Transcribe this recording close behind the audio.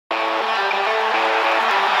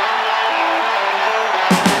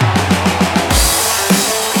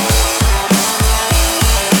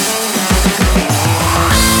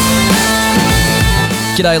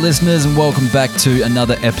G'day listeners and welcome back to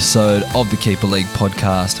another episode of the Keeper League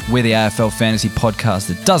podcast. We're the AFL fantasy podcast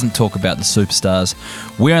that doesn't talk about the superstars.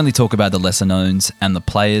 We only talk about the lesser knowns and the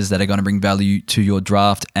players that are going to bring value to your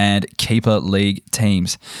draft and Keeper League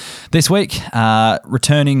teams. This week,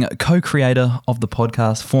 returning co-creator of the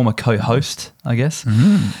podcast, former co-host, I guess,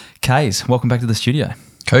 Kaes, welcome back to the studio.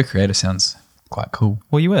 Co-creator sounds quite cool.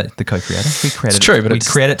 Well, you were the co-creator. We created it's true, but we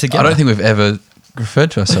created it together. I don't think we've ever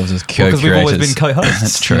referred to ourselves as co-creators. Because we've always been co-hosts.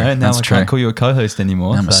 That's true. You know? Now That's I true. can't call you a co-host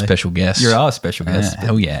anymore. I'm a special guest. You are a special guest.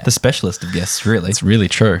 Hell yeah. The specialist of guests, really. It's really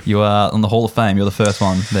true. You are on the Hall of Fame. You're the first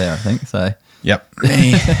one there, I think. So Yep.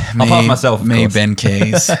 Me, Apart from myself, of me, course. Ben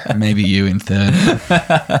Kaes, maybe you in third.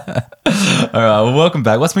 all right, well, welcome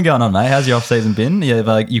back. What's been going on, mate? How's your off-season been?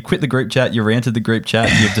 You quit the group chat. You re-entered the group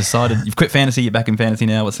chat. You've decided you've quit fantasy. You're back in fantasy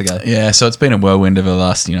now. What's the go? Yeah, so it's been a whirlwind over the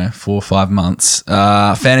last 4 or 5 months.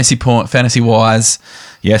 Fantasy wise,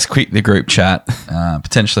 yes, quit the group chat.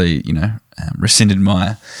 Potentially, rescinded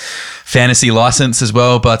my fantasy license as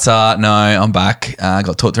well, but no, I'm back.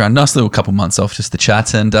 Got talked around. Nice little couple months off just the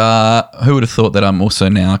chat, and who would have thought that I'm also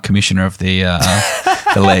now commissioner of the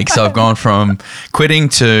league? So I've gone from quitting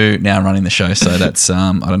to now running the show. So that's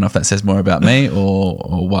I don't know if that says more about me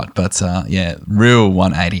or what, but yeah, real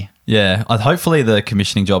 180. Yeah, hopefully the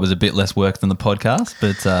commissioning job is a bit less work than the podcast,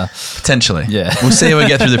 but potentially. Yeah. We'll see how we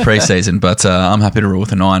get through the preseason, but I'm happy to rule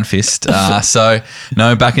with an iron fist. So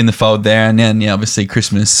no, back in the fold there, and then obviously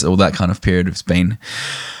Christmas, all that kind of period has been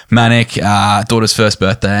manic. Daughter's first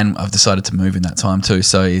birthday, and I've decided to move in that time too.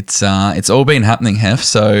 So it's all been happening, Hef.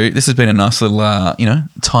 So this has been a nice little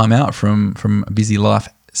time out from a busy life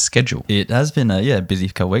schedule. it has been a busy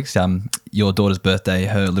couple of weeks. Your daughter's birthday,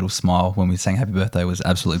 her little smile when we sang happy birthday was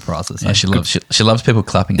absolutely priceless. Yeah, she loves people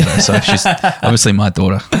clapping at her, so she's obviously my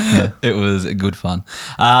daughter. Yeah. It was good fun.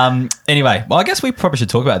 Anyway, well, I guess we probably should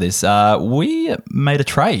talk about this. We made a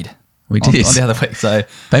trade. We did. On the other week. So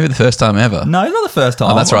Maybe the first time ever. no, not the first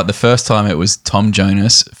time. Oh, that's right. The first time it was Tom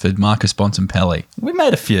Jonas for Marcus Bontempelli. We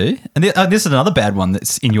made a few. And this is another bad one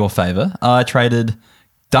that's in your favour. I traded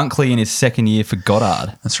Dunkley in his second year for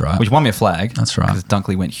Goddard. That's right. Which won me a flag. That's right. Because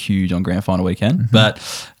Dunkley went huge on grand final weekend. But,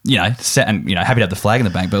 happy to have the flag in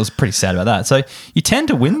the bank, but I was pretty sad about that. So you tend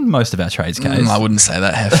to win most of our trades, Kaes. I wouldn't say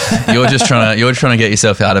that, Hef. You're trying to get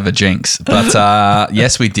yourself out of a jinx. But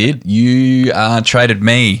yes, we did. You traded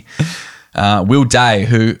me, Will Day,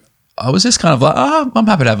 who I was just kind of like, I'm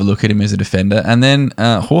happy to have a look at him as a defender. And then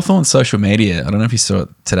Hawthorn's social media, I don't know if you saw it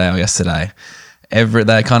today or yesterday,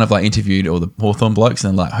 they kind of interviewed all the Hawthorn blokes,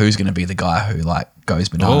 and they're like, who's going to be the guy who goes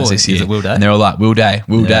bananas this year? Is it Will Day? And they're all like, Will Day.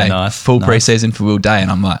 Nice, Full nice. preseason for Will Day.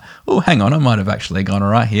 And I'm like, oh, hang on, I might have actually gone all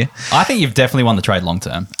right here. I think you've definitely won the trade long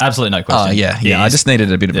term. Absolutely no question. Oh, yeah. I just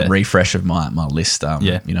needed a bit of a refresh of my list. I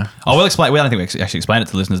will explain. I don't think we actually explained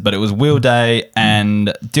it to listeners, but it was Will Day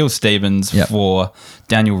and Dill Stevens for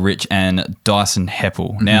Daniel Rich and Dyson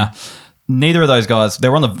Heppel. Now, neither of those guys, they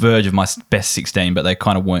were on the verge of my best 16, but they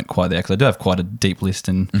kind of weren't quite there because I do have quite a deep list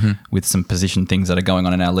and with some position things that are going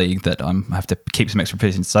on in our league that I have to keep some extra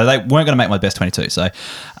positions. So they weren't going to make my best 22. So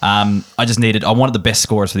I wanted the best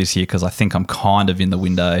scorers for this year because I think I'm kind of in the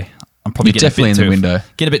window. I'm probably definitely in the window.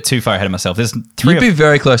 Get a bit too far ahead of myself. There's You'd be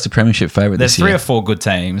very close to premiership favourite this year. There's 3 or 4 good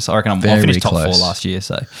teams. I reckon I finished top 4 last year.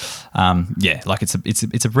 So,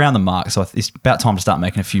 it's around the mark. So it's about time to start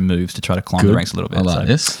making a few moves to try to climb the ranks a little bit. I like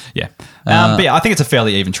this. Yeah. But yeah, I think it's a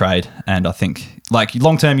fairly even trade. And I think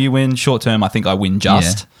long term you win, short term I think I win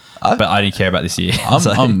just. But I didn't care about this year.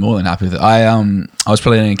 I'm more than happy with it. I was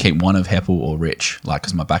probably going to keep one of Heppel or Rich,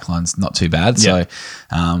 because my backline's not too bad. So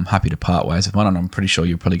happy to part ways with one, and I'm pretty sure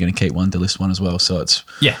you're probably going to keep one to list one as well. So it's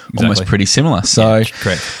almost pretty similar. So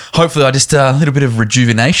correct. Hopefully I just a little bit of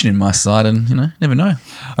rejuvenation in my side, and never know.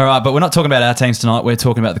 All right, but we're not talking about our teams tonight. We're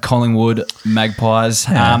talking about the Collingwood Magpies.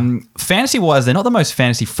 Yeah. Fantasy wise, they're not the most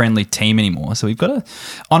fantasy friendly team anymore. So we've got to.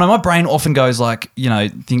 I know my brain often goes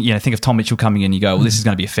think of Tom Mitchell coming in. You go, well, this is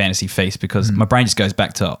going to be a fantasy feast because my brain just goes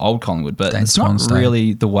back to old Collingwood, but it's not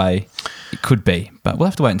really the way it could be. But we'll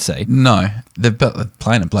have to wait and see. No, they're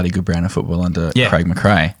playing a bloody good brand of football under Craig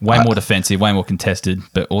McRae. Way more defensive, way more contested,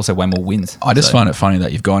 but also way more wins. I just find it funny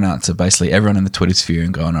that you've gone out to basically everyone in the Twitter sphere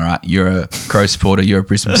and gone, all right, you're a Crow supporter, you're a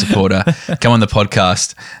Brisbane supporter, come on the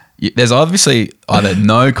podcast. there's obviously either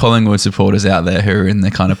no Collingwood supporters out there who are in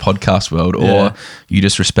the kind of podcast world, or you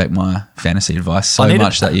just respect my fantasy advice so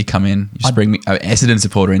much that you come in, you just bring me an Essendon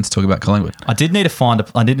supporter in to talk about Collingwood. I did need to find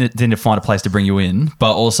a place to bring you in,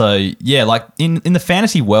 but also, like in the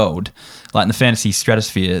fantasy world, like in the fantasy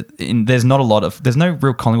stratosphere, there's no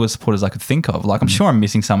real Collingwood supporters I could think of. Like, I'm sure I'm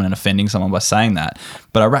missing someone and offending someone by saying that,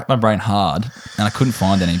 but I racked my brain hard and I couldn't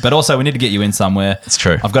find any. But also, we need to get you in somewhere. It's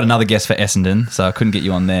true. I've got another guest for Essendon, so I couldn't get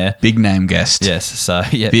you on there. Big name guest. Yes. So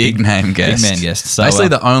big name guest. Big man guest. So basically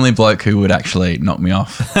the only bloke who would actually knock me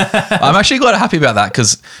off. I'm actually quite happy about that,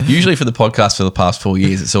 because usually for the podcast for the past 4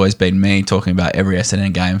 years, it's always been me talking about every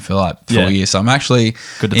Essendon game for like 4 years. So I'm actually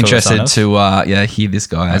interested to hear this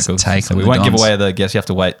guy's take on we won't give away the guest. You have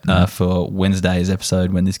to wait for Wednesday's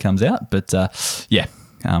episode when this comes out. But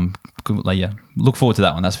look forward to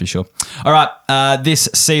that one, that's for sure. All right, this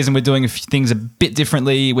season we're doing a few things a bit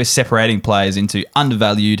differently. We're separating players into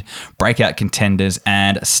undervalued, breakout contenders,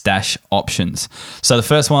 and stash options. So the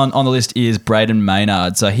first one on the list is Braden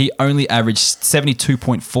Maynard. So he only averaged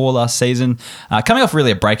 72.4 last season, coming off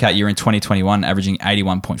really a breakout year in 2021, averaging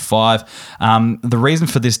 81.5. The reason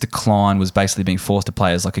for this decline was basically being forced to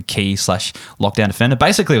play as like a key / lockdown defender.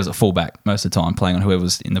 Basically, it was a fullback most of the time, playing on whoever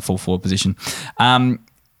was in the full forward position.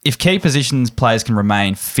 If key positions players can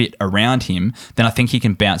remain fit around him, then I think he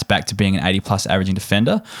can bounce back to being an 80-plus averaging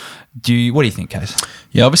defender. What do you think, Kaes?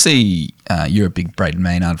 Yeah, obviously you're a big Braden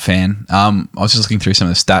Maynard fan. I was just looking through some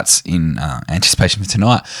of the stats in anticipation for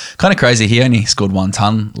tonight. Kind of crazy. He only scored 1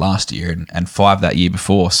 ton last year and 5 that year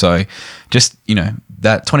before. So just,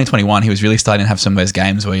 that 2021, he was really starting to have some of those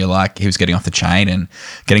games where you're like, he was getting off the chain and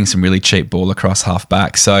getting some really cheap ball across half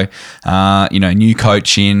back. So, new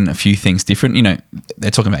coach in, a few things different. They're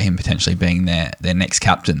talking about him potentially being their next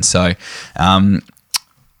captain. So,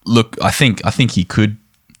 look, I think he could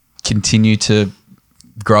continue to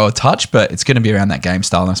grow a touch, but it's going to be around that game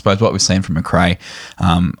style. And I suppose what we've seen from McRae,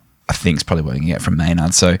 I think is probably what you can get from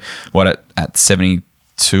Maynard. So, at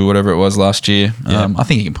 72, whatever it was last year, I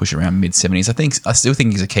think he can push around mid-70s. I still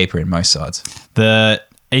think he's a keeper in most sides. The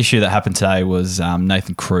issue that happened today was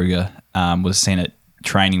Nathan Kruger was seen at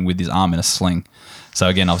training with his arm in a sling. So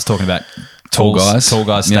again, I was talking about tall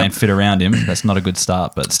guys staying fit around him. That's not a good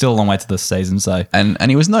start, but still a long way to the season. So and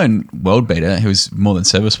he was no world beater. He was more than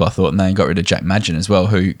serviceable, I thought. And they got rid of Jack Madgen as well,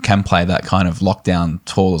 who can play that kind of lockdown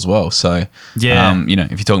tall as well. So if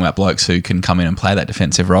you're talking about blokes who can come in and play that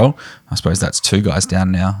defensive role, I suppose that's 2 guys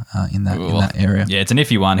down now in that area. Yeah, it's an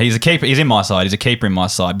iffy one. He's a keeper. He's in my side. He's a keeper in my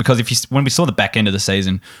side because when we saw the back end of the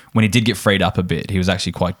season, when he did get freed up a bit, he was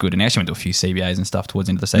actually quite good, and he actually went to a few CBAs and stuff towards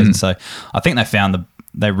the end of the season. So I think they found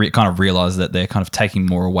kind of realised that they're kind of taking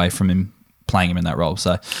more away from him, playing him in that role.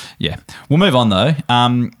 So, yeah. We'll move on, though.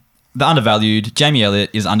 The undervalued, Jamie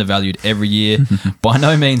Elliott is undervalued every year. By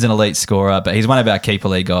no means an elite scorer, but he's one of our Keeper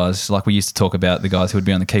League guys. Like we used to talk about the guys who would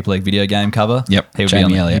be on the Keeper League video game cover. Yep,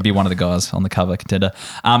 he'd be one of the guys on the cover contender.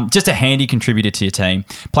 Just a handy contributor to your team.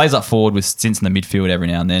 Plays up forward with stints in the midfield every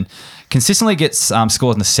now and then. Consistently gets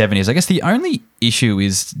scores in the 70s. I guess the only issue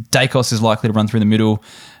is Dacos is likely to run through the middle.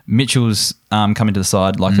 Mitchell's coming to the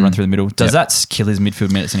side, likely to run through the middle. Does that kill his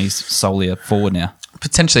midfield minutes and he's solely a forward now?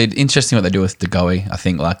 Potentially interesting what they do with DeGoey. I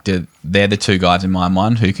think they're the 2 guys in my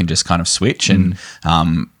mind who can just kind of switch and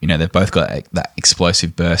they've both got that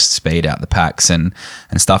explosive burst speed out the packs and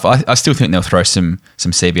stuff. I still think they'll throw some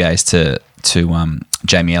CBAs to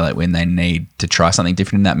Jamie Elliott when they need to try something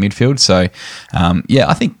different in that midfield. So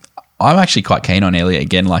I think I'm actually quite keen on Elliott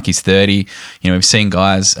again. Like, he's 30. We've seen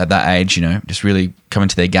guys at that age, just really come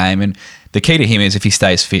into their game. And the key to him is if he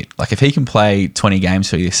stays fit. Like, if he can play 20 games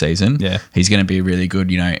for you this season, he's going to be really good,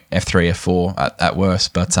 F3, F4 at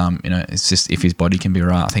worst. But, it's just if his body can be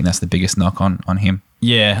right, I think that's the biggest knock on him.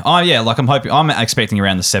 Yeah. Like I'm expecting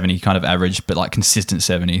around the 70 kind of average, but like consistent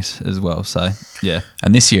 70s as well. So, yeah.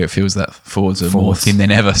 And this year it feels that forwards are more thin than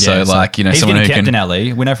ever. Yeah, so he's someone who kept in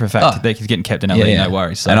LE. We know for a fact that he's getting kept in LE, no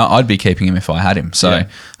worries. So. And I'd be keeping him if I had him. So,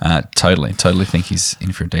 totally think he's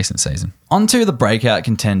in for a decent season. On to the breakout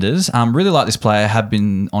contenders. Really like this player, have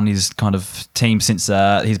been on his kind of team since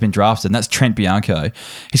he's been drafted, and that's Trent Bianco.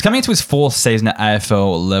 He's coming into his 4th season at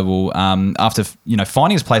AFL level after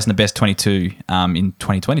finding his place in the best 22 in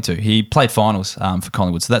 2022. He played finals for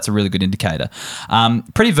Collingwood, so that's a really good indicator.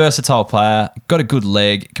 Pretty versatile player, got a good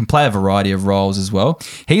leg, can play a variety of roles as well.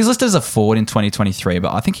 He's listed as a forward in 2023,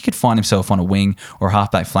 but I think he could find himself on a wing or a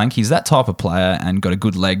halfback flank. He's that type of player and got a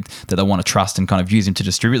good leg that they want to trust and kind of use him to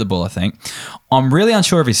distribute the ball, I think. I'm really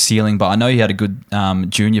unsure of his ceiling, but I know he had a good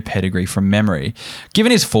junior pedigree from memory.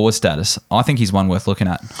 Given his forward status, I think he's one worth looking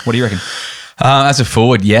at. What do you reckon? As a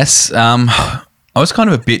forward, yes. I was kind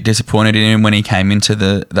of a bit disappointed in him when he came into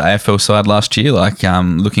the AFL side last year. Like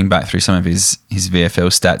looking back through some of his VFL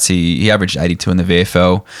stats, he averaged 82 in the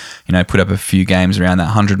VFL. You know, put up a few games around that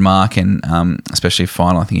 100 mark, and especially a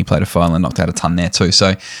final. I think he played a final and knocked out a ton there too.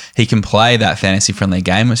 So he can play that fantasy friendly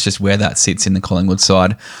game. It's just where that sits in the Collingwood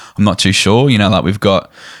side, I'm not too sure. You know, like we've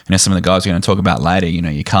got some of the guys we're going to talk about later. You know,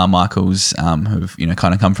 your Carmichaels who've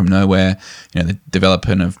kind of come from nowhere. You know, the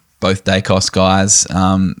development of both Kaes guys.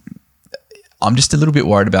 I'm just a little bit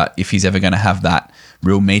worried about if he's ever going to have that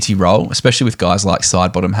real meaty role, especially with guys like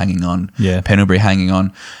Sidebottom hanging on, Pendlebury hanging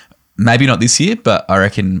on. Maybe not this year, but I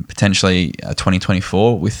reckon potentially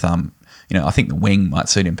 2024 with, I think the wing might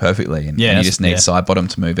suit him perfectly, and you just need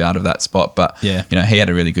Sidebottom to move out of that spot. But, he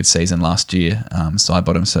had a really good season last year,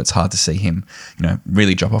 Sidebottom, so it's hard to see him,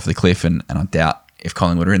 really drop off the cliff, and I doubt if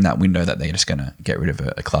Collingwood are in that window that they're just going to get rid of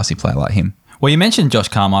a classy player like him. Well, you mentioned Josh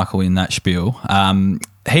Carmichael in that spiel.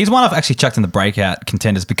 He's one I've actually chucked in the breakout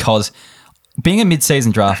contenders because being a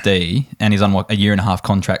mid-season draftee and he's on a year and a half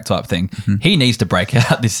contract type thing, he needs to break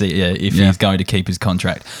out this year if he's going to keep his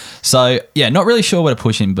contract. So, not really sure where to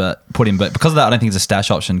put him, but because of that, I don't think he's a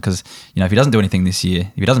stash option because, if he doesn't do anything this year,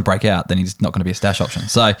 if he doesn't break out, then he's not going to be a stash option.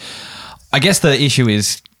 So, I guess the issue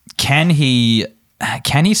is, can he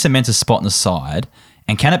cement a spot in the side?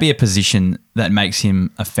 And can it be a position that makes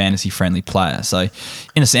him a fantasy-friendly player? So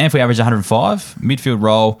in a sample, he averaged 105, midfield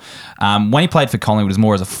role. When he played for Collingwood, it was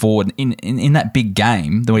more as a forward. In that big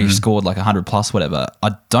game, the way he scored like 100-plus, whatever,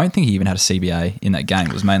 I don't think he even had a CBA in that game.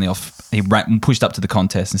 It was mainly he pushed up to the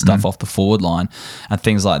contest and stuff off the forward line and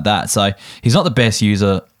things like that. So he's not the best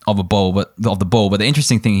user of the ball, but the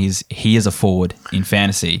interesting thing is he is a forward in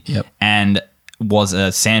fantasy and was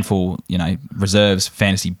a Sandful, reserves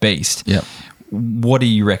fantasy beast. Yep. What do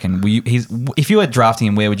you reckon? If you were drafting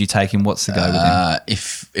him, where would you take him? What's the go with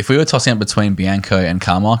him? If we were tossing up between Bianco and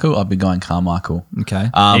Carmichael, I'd be going Carmichael. Okay.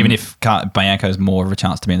 Even if Bianco is more of a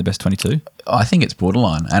chance to be in the best 22? I think it's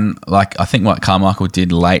borderline. And I think what Carmichael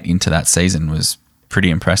did late into that season was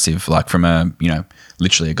pretty impressive. Like from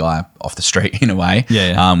literally a guy off the street in a way.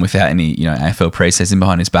 Yeah. Without any, AFL preseason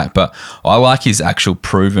behind his back. But I like his actual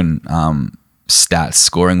proven stats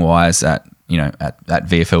scoring wise at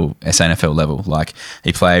VFL, SNFL level. Like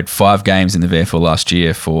he played 5 games in the VFL last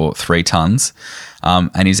year for 3 tons.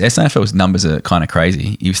 And his SNFL's numbers are kind of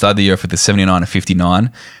crazy. He started the year off with a 79 of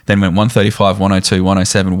 59, then went 135, 102,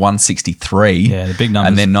 107, 163. Yeah, the big numbers.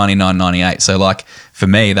 And then 99, 98. So like for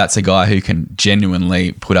me, that's a guy who can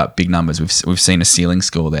genuinely put up big numbers. We've seen a ceiling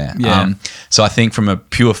score there. Yeah. So I think from a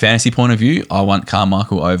pure fantasy point of view, I want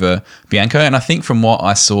Carmichael over Bianco. And I think from what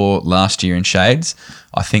I saw last year in Shades,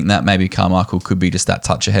 I think that maybe Carmichael could be just that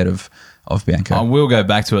touch ahead of Bianco. I will go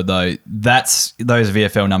back to it though. That's those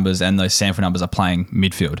VFL numbers and those Sanford numbers are playing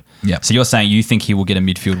midfield. Yeah. So you're saying you think he will get a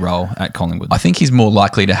midfield role at Collingwood? I think he's more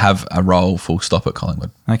likely to have a role full stop at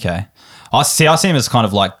Collingwood. Okay. I see him as kind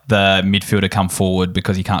of like the midfielder come forward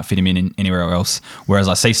because you can't fit him in anywhere else. Whereas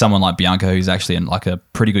I see someone like Bianco who's actually like a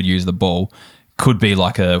pretty good user of the ball, could be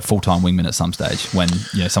like a full-time wingman at some stage when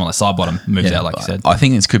someone like Sidebottom moves out, like you said. I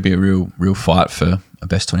think this could be a real fight for a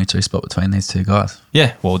best 22 spot between these two guys.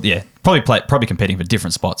 Yeah, well, yeah, probably competing for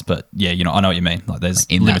different spots, but yeah, I know what you mean. Like there's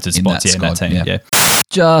limited spots in that team. Yeah.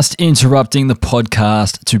 Just interrupting the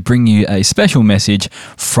podcast to bring you a special message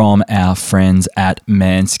from our friends at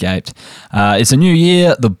Manscaped. It's a new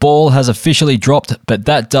year, the ball has officially dropped, but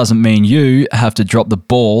that doesn't mean you have to drop the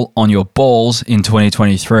ball on your balls in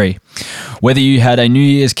 2023. Whether you had a New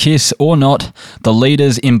Year's kiss or not, the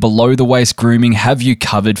leaders in below-the-waist grooming have you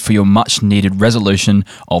covered for your much-needed resolution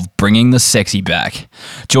of bringing the sexy back.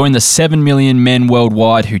 Join the 7 million men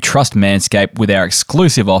worldwide who trust Manscaped with our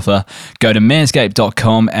exclusive offer. Go to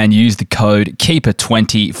manscaped.com and use the code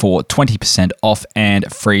KEEPER20 for 20% off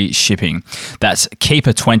and free shipping. That's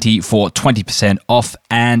KEEPER20 for 20% off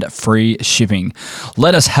and free shipping.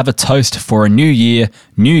 Let us have a toast for a new year,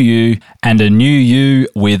 new you, and a new you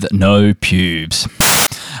with no pubes.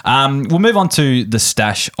 We'll move on to the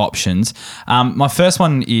stash options. My first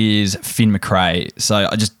one is Finn McRae. So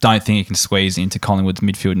I just don't think he can squeeze into Collingwood's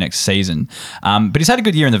midfield next season. But he's had a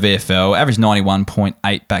good year in the VFL, averaged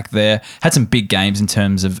 91.8 back there. Had some big games in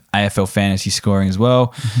terms of AFL fantasy scoring as well.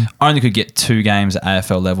 Mm-hmm. Only could get 2 games at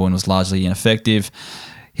AFL level and was largely ineffective.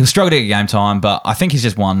 He'll struggle to get game time, but I think he's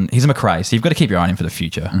just one. He's a McRae, so you've got to keep your eye on him for the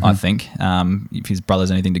future, I think, if his brother's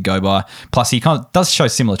anything to go by. Plus, he kind of does show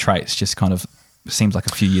similar traits, just kind of seems like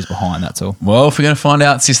a few years behind, that's all. Well, if we're going to find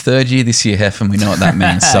out it's his 3rd year this year, Heff, and we know what that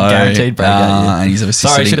means. So, guaranteed breakout. Yeah. And he's obviously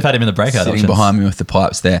I should have had him in the breakout sitting options. behind me with the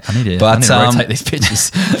pipes there. I need to rotate these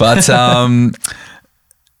pitches. But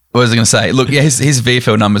What was I going to say? Look, yeah, his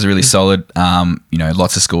VFL numbers are really solid.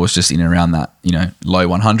 Lots of scores just in and around that, low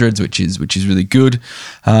 100s, which is really good.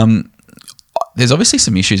 There's obviously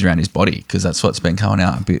some issues around his body because that's what's been coming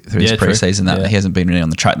out a bit through his preseason that he hasn't been really on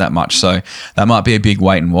the track that much. So that might be a big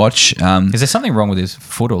wait and watch. Is there something wrong with his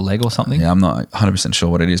foot or leg or something? Yeah, I'm not 100% sure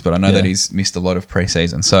what it is, but I know that he's missed a lot of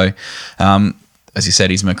preseason. So, as you said,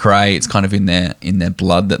 he's McRae. It's kind of in their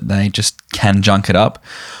blood that they just can junk it up.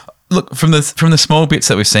 Look, from the small bits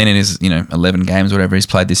that we've seen in his 11 games, whatever he's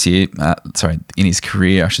played this year, in his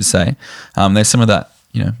career, I should say, there's some of that.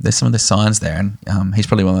 There's some of the signs there, and he's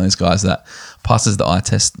probably one of those guys that passes the eye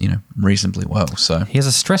test, reasonably well. So he has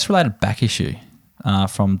a stress-related back issue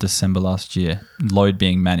from December last year, load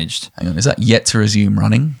being managed. Hang on, is that yet to resume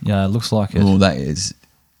running? Yeah, it looks like it. Oh, that is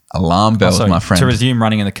alarm bells, my friend. To resume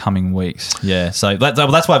running in the coming weeks. Yeah, so that's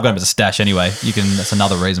why I've got him as a stash anyway. That's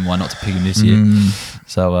another reason why not to pick him this year.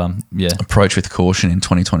 So, Approach with caution in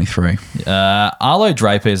 2023. Arlo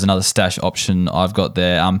Draper is another stash option I've got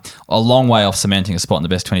there. A long way off cementing a spot in the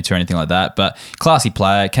best 22 or anything like that, but classy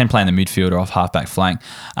player, can play in the midfield or off halfback flank.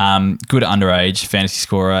 Good underage, fantasy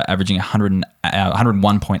scorer, averaging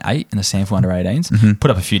 101.8 in the SANFL under 18s.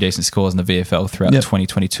 Put up a few decent scores in the VFL throughout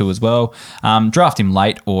 2022 as well. Draft him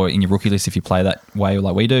late or in your rookie list if you play that way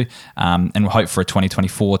like we do, and we'll hope for a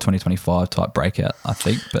 2024, 2025 type breakout, I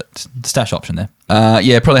think, but stash option there.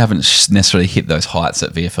 Probably haven't necessarily hit those heights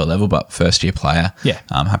at VFL level, but first year player. Yeah.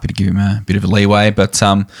 I'm happy to give him a bit of a leeway, but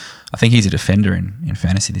I think he's a defender in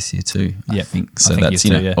fantasy this year too. I think so. That's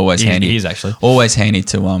always handy. He is actually always handy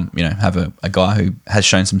to have a guy who has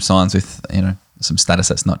shown some signs with some status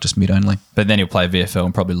that's not just mid only. But then he'll play VFL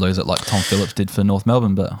and probably lose it like Tom Phillips did for North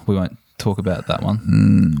Melbourne, but we won't talk about that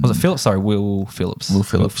one. Was it Phillips? Sorry, Will Phillips.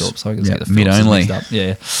 Sorry, let's get the mid only.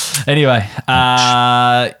 Yeah. Anyway,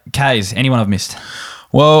 Kaes, anyone I've missed?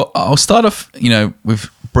 Well, I'll start off,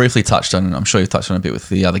 we've briefly touched on, I'm sure you've touched on a bit with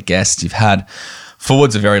the other guests you've had.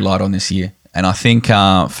 Forwards are very light on this year. And I think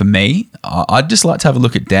for me, I'd just like to have a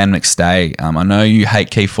look at Dan McStay. I know you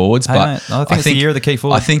hate key forwards, but mate, I think it's the year of the key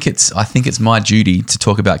forward. I think it's my duty to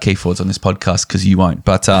talk about key forwards on this podcast because you won't.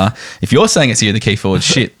 But if you're saying it's the year of the key forwards,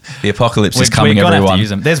 shit, the apocalypse is coming, everyone. Have to use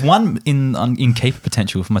them. There's one in keeper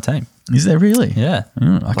potential for my team. Is there really? Yeah.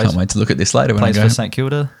 I can't wait to look at this later when I go. Plays for St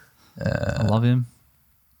Kilda. I love him.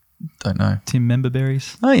 Don't know. Tim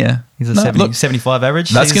Memberberries. Oh, yeah. He's a 75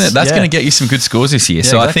 average. That's gonna get you some good scores this year. Yeah,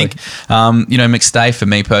 so exactly. I think, McStay, for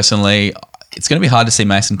me personally, it's going to be hard to see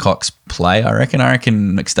Mason Cox play. I reckon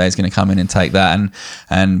McStay is going to come in and take that.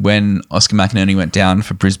 And when Oscar McInerney went down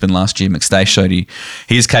for Brisbane last year, McStay showed he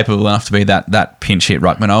is capable enough to be that pinch hit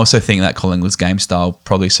ruckman. I also think that Collingwood's game style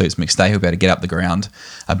probably suits McStay. He'll be able to get up the ground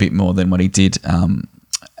a bit more than what he did,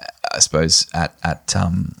 I suppose, at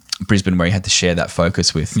Brisbane, where he had to share that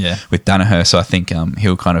focus with Danaher. So I think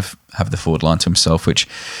he'll kind of have the forward line to himself, which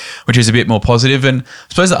is a bit more positive. And I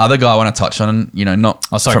suppose the other guy I want to touch on, not.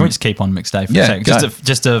 Oh, sorry, can we just keep on McStay for a second?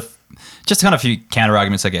 Just kind of a few counter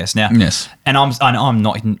arguments, I guess. Now, yes, and I'm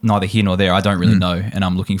not neither here nor there. I don't really know, and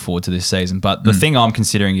I'm looking forward to this season. But the thing I'm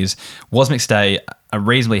considering is, was McStay a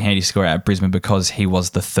reasonably handy scorer at Brisbane because he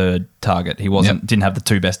was the third target? He didn't have the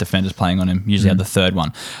two best defenders playing on him. Usually had the third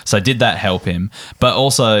one. So did that help him? But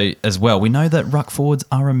also as well, we know that ruck forwards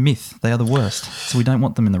are a myth. They are the worst. So we don't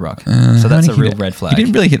want them in the ruck. So that's a real red flag. He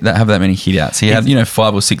didn't really have that many hit outs. He had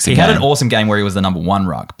 5 or 6 a game. He had an awesome game where he was the number one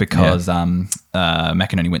ruck because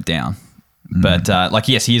McInerney went down. But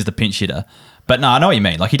yes, he is the pinch hitter. But no, I know what you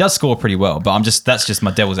mean. Like, he does score pretty well, but that's just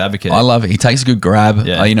my devil's advocate. I love it. He takes a good grab.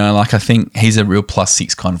 Yeah. I think he's a real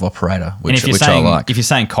 +6 kind of operator, which I like. If you're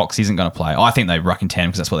saying Cox isn't going to play, I think they ruck in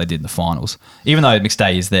tandem because that's what they did in the finals. Even though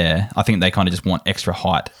McStay is there, I think they kind of just want extra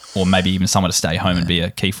height or maybe even someone to stay home and be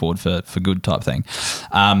a key forward for good type thing.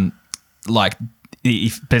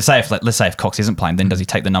 Let's say if Cox isn't playing, then does he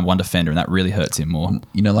take the number one defender, and that really hurts him more?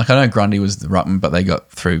 I know Grundy was the ruckman, but they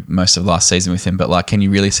got through most of last season with him. But can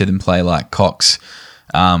you really see them play like Cox,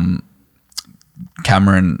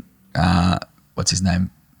 Cameron, what's his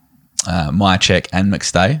name, Myercheck and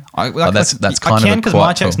McStay? That's kind of because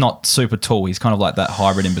Myercheck's not super tall. He's kind of like that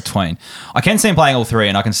hybrid in between. I can see him playing all three,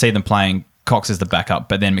 and I can see them playing Cox as the backup,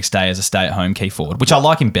 but then McStay as a stay-at-home key forward, which I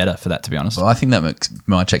like him better for that, to be honest. Well, I think that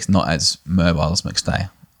Myercheck's not as mobile as McStay,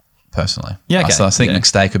 personally. Yeah, okay. So I think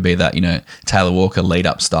McStay could be that, Taylor Walker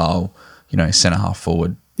lead-up style, centre-half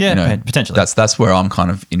forward. Yeah, potentially. That's where I'm kind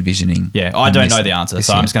of envisioning. Yeah, I don't know the answer,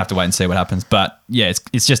 so I'm just going to have to wait and see what happens. But yeah,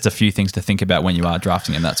 it's just a few things to think about when you are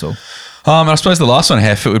drafting him, that's all. And I suppose the last one,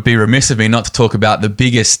 Hef, it would be remiss of me not to talk about the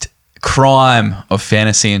biggest crime of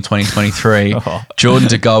fantasy in 2023, Jordan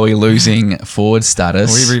De Goey losing forward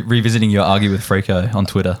status. Are we revisiting your argue with Freako on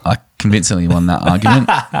Twitter? I convincingly won that argument,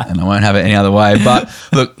 and I won't have it any other way. But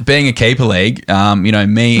look, being a keeper league,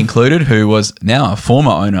 me included, who was now a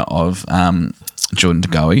former owner of Jordan De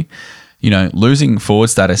Goey, losing forward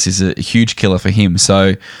status is a huge killer for him.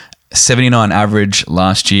 So 79 average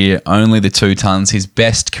last year, only the 2 tons. His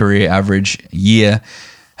best career average year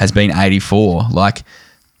has been 84. Like,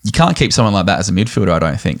 you can't keep someone like that as a midfielder, I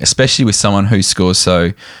don't think, especially with someone who scores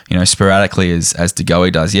so, sporadically as De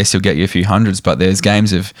Goey does. Yes, he'll get you a few hundreds, but there's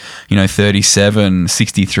games of, 37,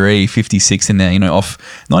 63, 56 in there, off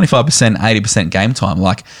 95%, 80% game time.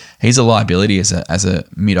 Like, he's a liability as a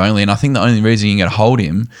mid only. And I think the only reason you can get a hold of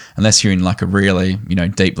him, unless you're in like a really,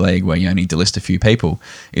 deep league where you only need to list a few people,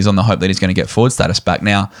 is on the hope that he's going to get forward status back.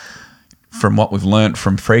 Now, from what we've learnt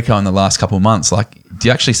from Freako in the last couple of months, like, do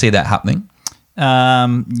you actually see that happening?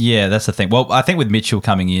 Yeah, that's the thing. Well, I think with Mitchell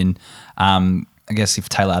coming in, I guess if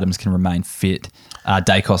Taylor Adams can remain fit,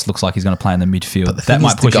 Dacos looks like he's going to play in the midfield. But the thing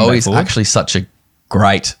is, De Goey is actually such a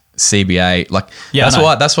great CBA. Like,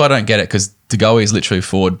 that's why I don't get it, because De Goey is literally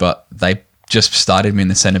forward, but they just started him in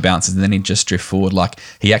the centre bounces and then he'd just drift forward. Like,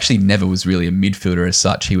 he actually never was really a midfielder as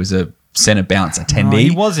such. He was a centre bounce attendee.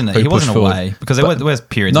 He wasn't away, because there was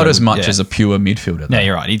periods. Not as much as a pure midfielder, though. Yeah,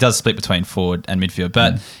 you're right. He does split between forward and midfield,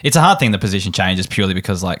 but it's a hard thing. The position changes purely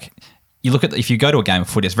because, like, you look at if you go to a game of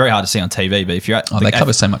footy, it's very hard to see on TV. But if you're at they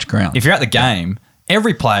cover so much ground. If you're at the game,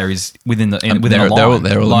 every player is within the line. They're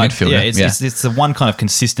all like, midfielder. Yeah, it's the one kind of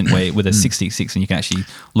consistent way with a 66, and you can actually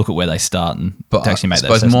look at where they start and to actually make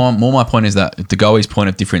that assessment. More my point is that De Goey's point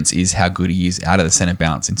of difference is how good he is out of the centre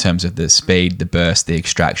bounce in terms of the speed, the burst, the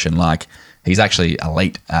extraction. Like, he's actually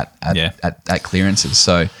elite at clearances.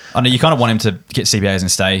 So I know you kind of want him to get CBAs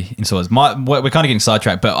and stay in swords. We're kind of getting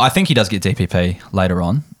sidetracked, but I think he does get DPP later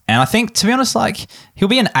on. And I think, to be honest, like, he'll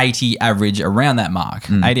be an 80 average, around that mark,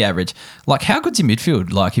 80 average. Like, how good's your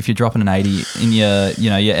midfield? Like, if you're dropping an 80 in your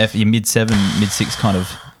mid-7, mid-6 kind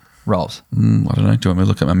of roles. I don't know. Do you want me to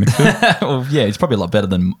look at my midfield? Well, yeah, it's probably a lot better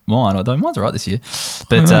than mine. Although mine's all right this year.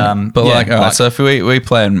 But all right. So if we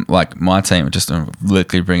play in, like, my team, just to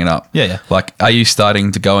literally bring it up. Yeah. Like, are you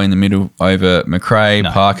starting to go in the middle over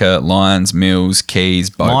McRae, Parker, Lyons, Mills, Keys,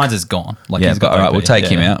 Boak? Lyons is gone. Like, yeah, but all right, we'll take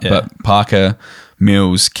him out. Yeah. But Parker,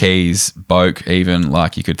 Mills, Keys, Boak, even,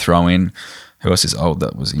 like, you could throw in. Who else is old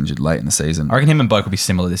that was injured late in the season? I reckon him and Boak will be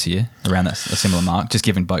similar this year, around a similar mark, just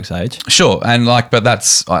given Boak's age. Sure, and but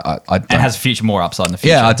that's I don't, and has more upside in the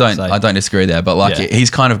future. Yeah, I don't disagree there, but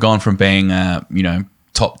he's kind of gone from being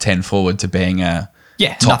top 10 forward to being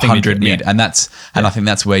top 100 mid, and I think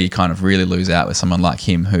that's where you kind of really lose out with someone like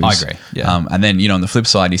him. Who's I agree. Yeah, and then on the flip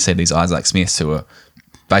side, you see these Isaac Smiths who are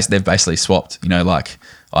they've basically swapped. Like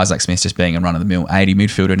Isaac Smith just being a run-of-the-mill 80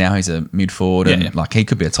 midfielder. Now he's a mid-forward and like he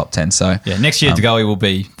could be a top 10. So next year De Goey will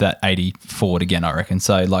be that 80 forward again, I reckon.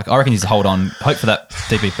 So like I reckon he's to hold on, hope for that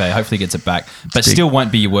DPP, hopefully he gets it back, but still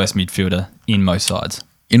won't be your worst midfielder in most sides.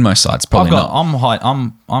 In most sides, probably not.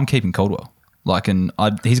 I'm keeping Caldwell. Like,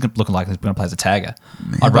 he's looking like he's going to play as a tagger.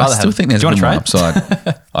 Yeah, I still think there's a bit more upside.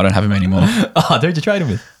 I don't have him anymore. Oh, who'd you trade him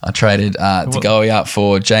with? I traded De Goey out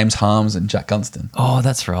for James Harms and Jack Gunston. Oh,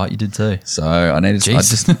 that's right. You did too. So I needed.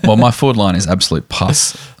 My forward line is absolute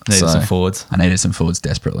pus. Needed some forwards. I needed some forwards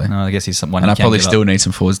desperately. No, I guess he's someone. And I probably still need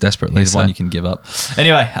some forwards desperately. He's one you can give up.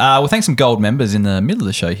 Anyway, we'll thank some gold members in the middle of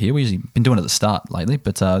the show here. We've usually been doing it at the start lately,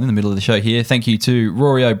 but in the middle of the show here, thank you to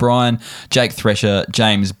Rory O'Brien, Jake Thresher,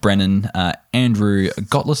 James Brennan, Andrew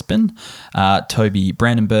Gottlispin, Toby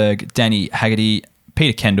Brandenburg, Danny Haggerty,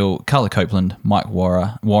 Peter Kendall, Carla Copeland, Mike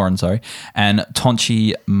Warren, and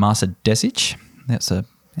Tonchi Marsadesic. That's a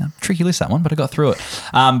tricky list, that one, but I got through it.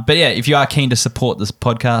 But yeah, if you are keen to support this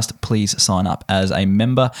podcast, please sign up as a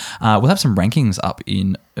member. We'll have some rankings up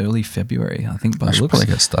in early February, I think. I should probably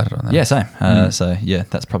get started on that. Yeah, same. So yeah,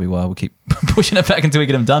 that's probably why we'll keep pushing it back until we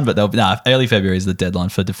get them done. But early February is the deadline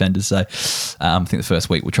for defenders. So I think the first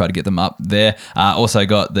week we'll try to get them up there. Also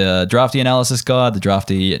got the Drafty Analysis Guide, the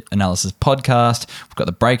Drafty Analysis Podcast. We've got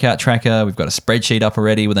the Breakout Tracker. We've got a spreadsheet up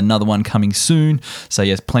already with another one coming soon. So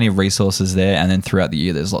yes, plenty of resources there. And then throughout the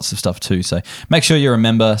year, there's lots of stuff too. So make sure you're a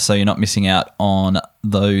member so you're not missing out on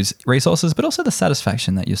those resources, but also the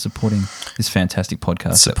satisfaction that you're supporting this fantastic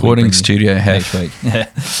podcast. Supporting Studio Hef. Yeah.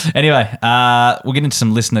 Anyway, we'll get into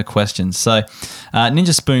some listener questions. So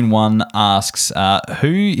Ninja Spoon 1 asks, who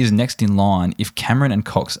is next in line if Cameron and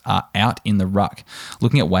Cox are out in the ruck?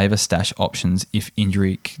 Looking at waiver stash options if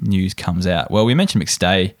injury news comes out. Well, we mentioned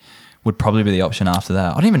McStay would probably be the option after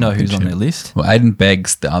that. I don't even know who's on their list. Well, Aiden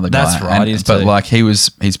Begg's the other guy. That's right. But like he's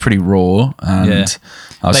pretty raw. And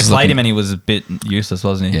they played him and he was a bit useless,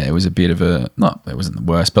 wasn't he? Yeah, it was a bit of it wasn't the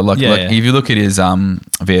worst. But if you look at his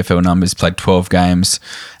VFL numbers, played 12 games,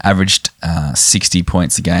 averaged 60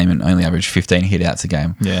 points a game and only average 15 hit-outs a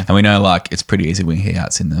game. Yeah. And we know, like, it's pretty easy to win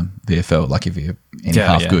hit-outs in the VFL, like, if you're any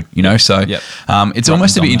half good, you know? So it's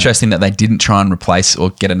almost a bit interesting that they didn't try and replace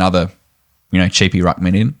or get another, cheapy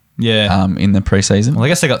ruckman in in the preseason. Well, I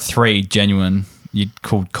guess they got 3 genuine, you'd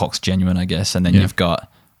call Cox genuine, I guess, and then you've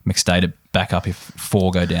got McStay to back up if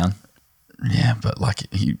 4 go down. Yeah, but, like,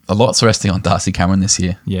 a lot's resting on Darcy Cameron this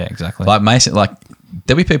year. Yeah, exactly. Like, Mason, like,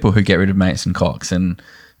 there'll be people who get rid of Mason Cox, and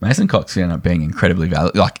Mason Cox end up being incredibly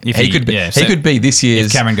valuable. Like, he could be this year's.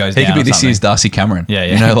 If Cameron goes he down could be this year's Darcy Cameron.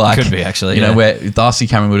 Yeah. Could be, actually. Where Darcy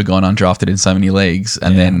Cameron would have gone undrafted in so many leagues,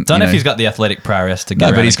 and then don't know if he's got the athletic prowess to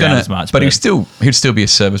get around the ground as much. But he'd still be a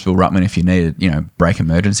serviceable ruckman if you needed, break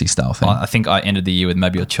emergency style thing. I think I ended the year with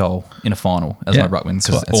maybe a Chol in a final as my ruckman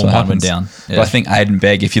because all mine mine went down. But I think Aiden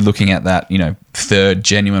Begg, if you're looking at that, third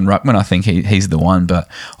genuine ruckman, I think he's the one. But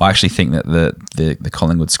I actually think that the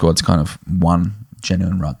Collingwood squad's kind of one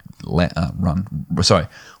genuine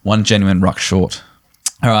one genuine ruck short.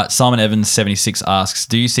 All right, Simon Evans 76 asks,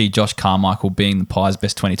 do you see Josh Carmichael being the Pies'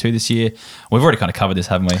 best 22 this year? We've already kind of covered this,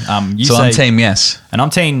 haven't we? I'm team yes. And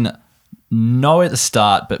I'm team no at the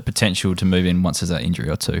start, but potential to move in once there's an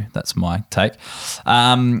injury or 2. That's my take.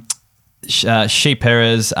 She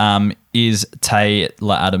Perez, is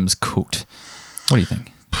Taylor Adams cooked? What do you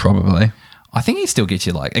think? Probably. I think he still gets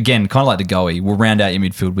you, like, again, kind of like the Goey. We'll round out your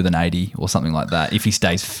midfield with an 80 or something like that if he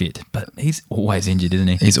stays fit. But he's always injured, isn't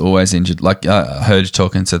he? He's always injured. Like, I heard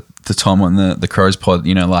talking to Tom on the Crows pod,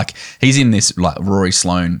 like, he's in this, like, Rory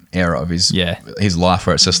Sloane era of his life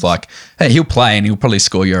where it's just like, hey, he'll play and he'll probably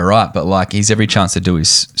score you all right, but, like, he's every chance to do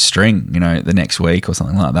his string, the next week or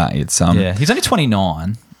something like that. It's he's only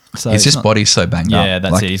 29. So his body's so banged up. Yeah,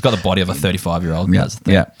 that's it. He's got the body of a 35-year-old.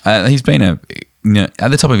 Yeah. He's been at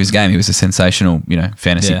the top of his game, he was a sensational,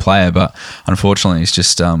 fantasy player, but unfortunately, he's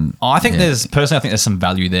just. I think there's some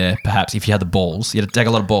value there. Perhaps if you had the balls, you had to take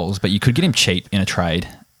a lot of balls, but you could get him cheap in a trade.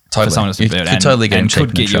 Totally, for someone else to totally get him cheap.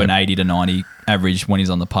 Could get you an 80 to 90 average when he's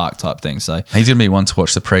on the park type thing. So he's going to be one to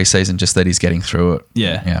watch the preseason, just that he's getting through it.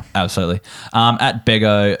 Yeah, absolutely. At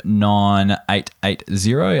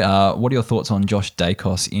Bego9880, what are your thoughts on Josh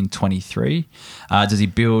Dacos in 23? Does he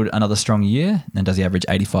build another strong year, and does he average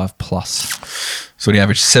 85 plus? So he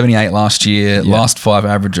averaged 78 last year. Last 5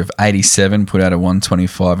 average of 87, put out a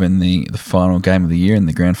 125 in the final game of the year in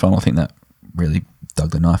the grand final. I think that really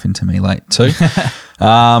dug the knife into me late too.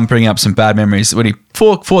 Bringing up some bad memories. What he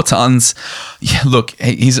 4 tons. Yeah, look,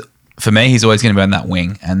 he's always going to be on that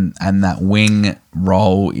wing, and that wing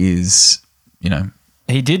role is,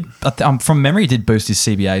 He did, from memory, he did boost his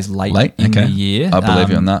CBAs late in the year. I believe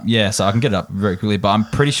you on that. Yeah, so I can get it up very quickly, but I'm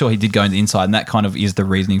pretty sure he did go in the inside, and that kind of is the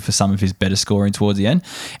reasoning for some of his better scoring towards the end.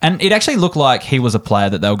 And it actually looked like he was a player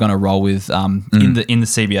that they were going to roll with in the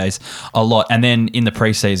CBAs a lot. And then in the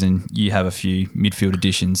preseason, you have a few midfield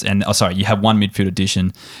additions, and you have one midfield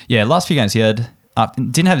addition. Yeah, last few games he had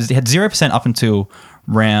 0% up until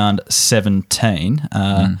round 17.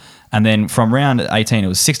 And then from round 18, it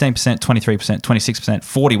was 16%, 23%, 26%,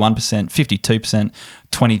 41%, 52%,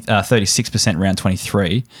 36% round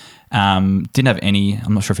 23. Didn't have any,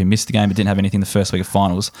 I'm not sure if he missed the game, but didn't have anything the first week of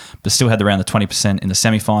finals, but still had around the 20% in the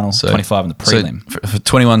semi-final, 25 in the prelim. So for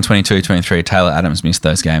 21, 22, 23, Taylor Adams missed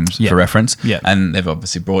those games for reference. Yeah. And they've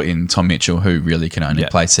obviously brought in Tom Mitchell, who really can only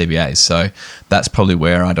play CBAs. So that's probably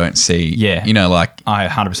where I don't see, I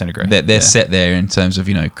 100% agree. They're set there in terms of,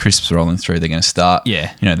 crisps rolling through. They're going to start.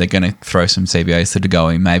 Yeah. They're going to throw some CBAs to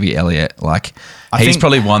Degoe, maybe Elliott. He's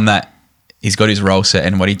probably one that he's got his role set,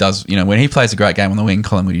 and what he does, when he plays a great game on the wing,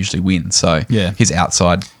 Collingwood usually win. So his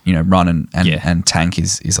outside, run and tank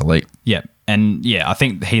is elite. Yeah. And I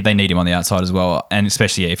think they need him on the outside as well. And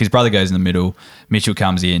especially if his brother goes in the middle, Mitchell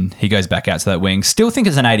comes in, he goes back out to that wing. Still think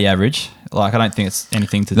it's an 80 average. I don't think it's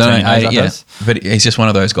anything to turn your nose up. But he's just one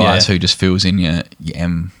of those guys who just fills in your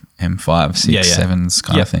M5, 6, 7s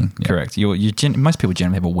kind of thing. Yeah. Correct. Most people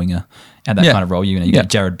generally have a winger at that kind of role. You got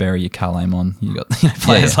Jared Berry, you Carl Amon, you got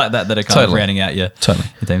players like that are kind of rounding out your teams.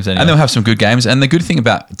 Anyway. And they'll have some good games. And the good thing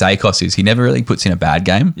about Dacos is he never really puts in a bad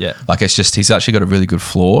game. Yeah. It's just he's actually got a really good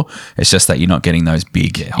floor. It's just that you're not getting those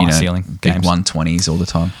big, high ceiling big games. 120s all the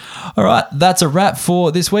time. All right, that's a wrap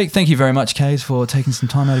for this week. Thank you very much, Kaes, for taking some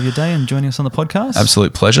time out of your day and joining us on the podcast.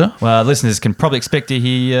 Absolute pleasure. Well, listeners can probably expect to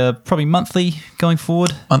hear probably monthly going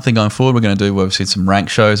forward. Monthly going forward. We're going to do obviously some rank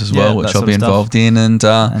shows as well, which I'll be involved in, and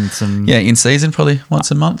some in season probably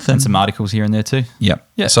once a month, and some articles here and there too. Yep.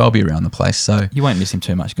 Yeah. So I'll be around the place. So You won't miss him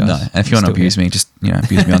too much, guys. no. And if you want to abuse me, just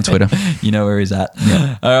abuse me on Twitter. You know where he's at.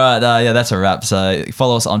 Yeah. All right. That's a wrap. So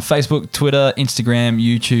follow us on Facebook, Twitter, Instagram,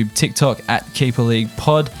 YouTube, TikTok at Keeper League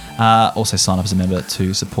Pod. Also sign up as a member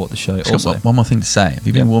to support the show. Also, one more thing to say. Have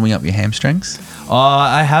you been warming up your hamstrings?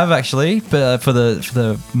 I have actually, but for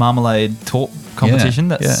the marmalade talk competition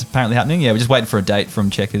that's apparently happening. Yeah, we're just waiting for a date from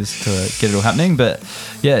Checkers to get it all happening. But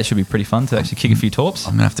yeah, it should be pretty fun to actually kick a few torps.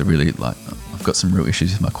 I'm gonna have to really I've got some real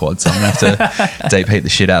issues with my quad, so I'm gonna have to deep heat the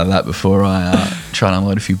shit out of that before I try and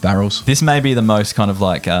unload a few barrels. This may be the most kind of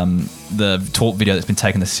like the talk video that's been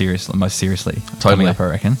taken most seriously. Coming up, I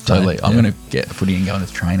reckon. Totally. I'm gonna get a footy and go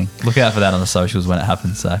into training. Look out for that on the socials when it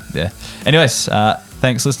happens. So yeah. Anyways,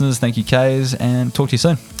 thanks listeners. Thank you, Kaes, and talk to you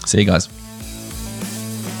soon. See you guys.